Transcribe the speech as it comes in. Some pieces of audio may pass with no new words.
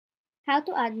How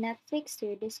to add Netflix to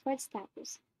your Discord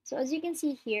status. So as you can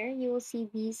see here, you will see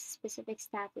these specific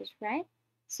status, right?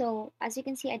 So as you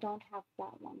can see, I don't have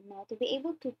that one. Now to be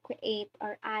able to create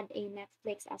or add a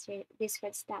Netflix as your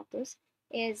Discord status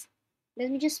is, let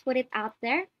me just put it out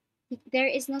there. There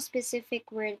is no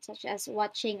specific word such as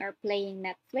watching or playing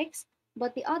Netflix,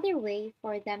 but the other way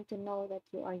for them to know that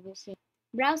you are using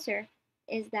browser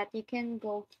is that you can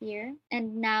go here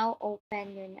and now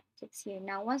open your Netflix here.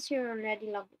 Now, once you're already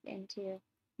logged into your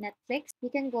Netflix, you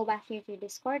can go back here to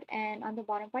Discord, and on the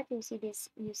bottom part, you'll see this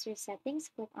user settings.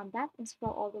 Click on that and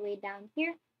scroll all the way down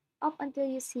here up until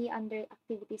you see under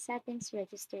activity settings,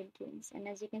 registered games. And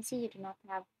as you can see, you do not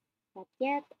have that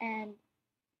yet. And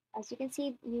as you can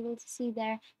see, you will see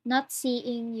there not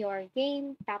seeing your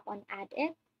game. Tap on add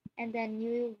it, and then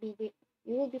you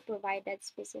will be provided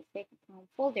specific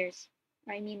folders,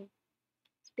 or I mean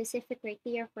specific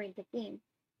criteria for the game.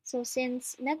 So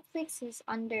since Netflix is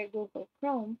under Google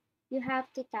Chrome, you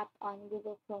have to tap on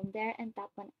Google Chrome there and tap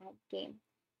on add game.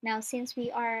 Now, since we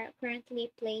are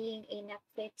currently playing a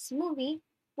Netflix movie,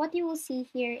 what you will see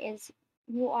here is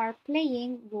you are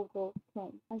playing Google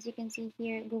Chrome. As you can see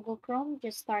here, Google Chrome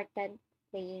just started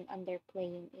playing under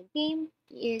playing a game.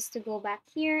 Is to go back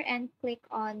here and click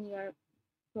on your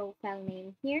profile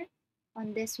name here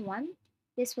on this one.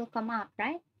 This will come up,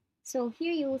 right? So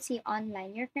here you will see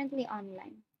online. You're currently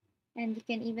online. And you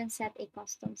can even set a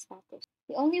custom status.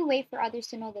 The only way for others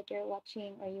to know that you're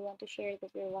watching or you want to share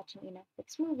that you're watching a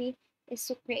Netflix movie is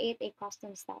to create a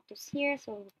custom status here.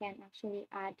 So you can actually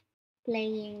add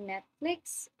playing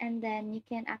Netflix, and then you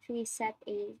can actually set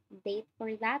a date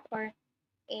for that or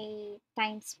a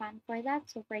time span for that.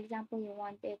 So for example, you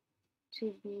want it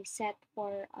to be set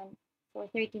for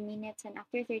 30 minutes, and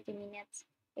after 30 minutes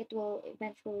it will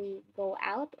eventually go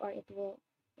out or it will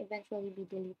eventually be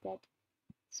deleted.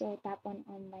 So tap on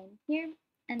online here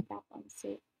and tap on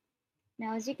save.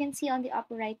 Now as you can see on the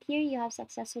upper right here, you have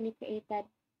successfully created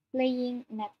playing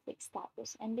Netflix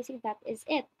status, and basically that is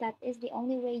it. That is the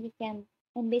only way you can,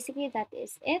 and basically that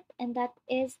is it, and that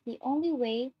is the only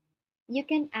way you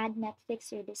can add Netflix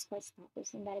to your Discord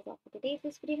status. And that is all for today. If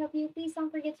this video helped you, please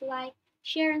don't forget to like,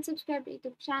 share, and subscribe to the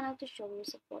YouTube channel to show your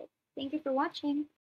support. Thank you for watching.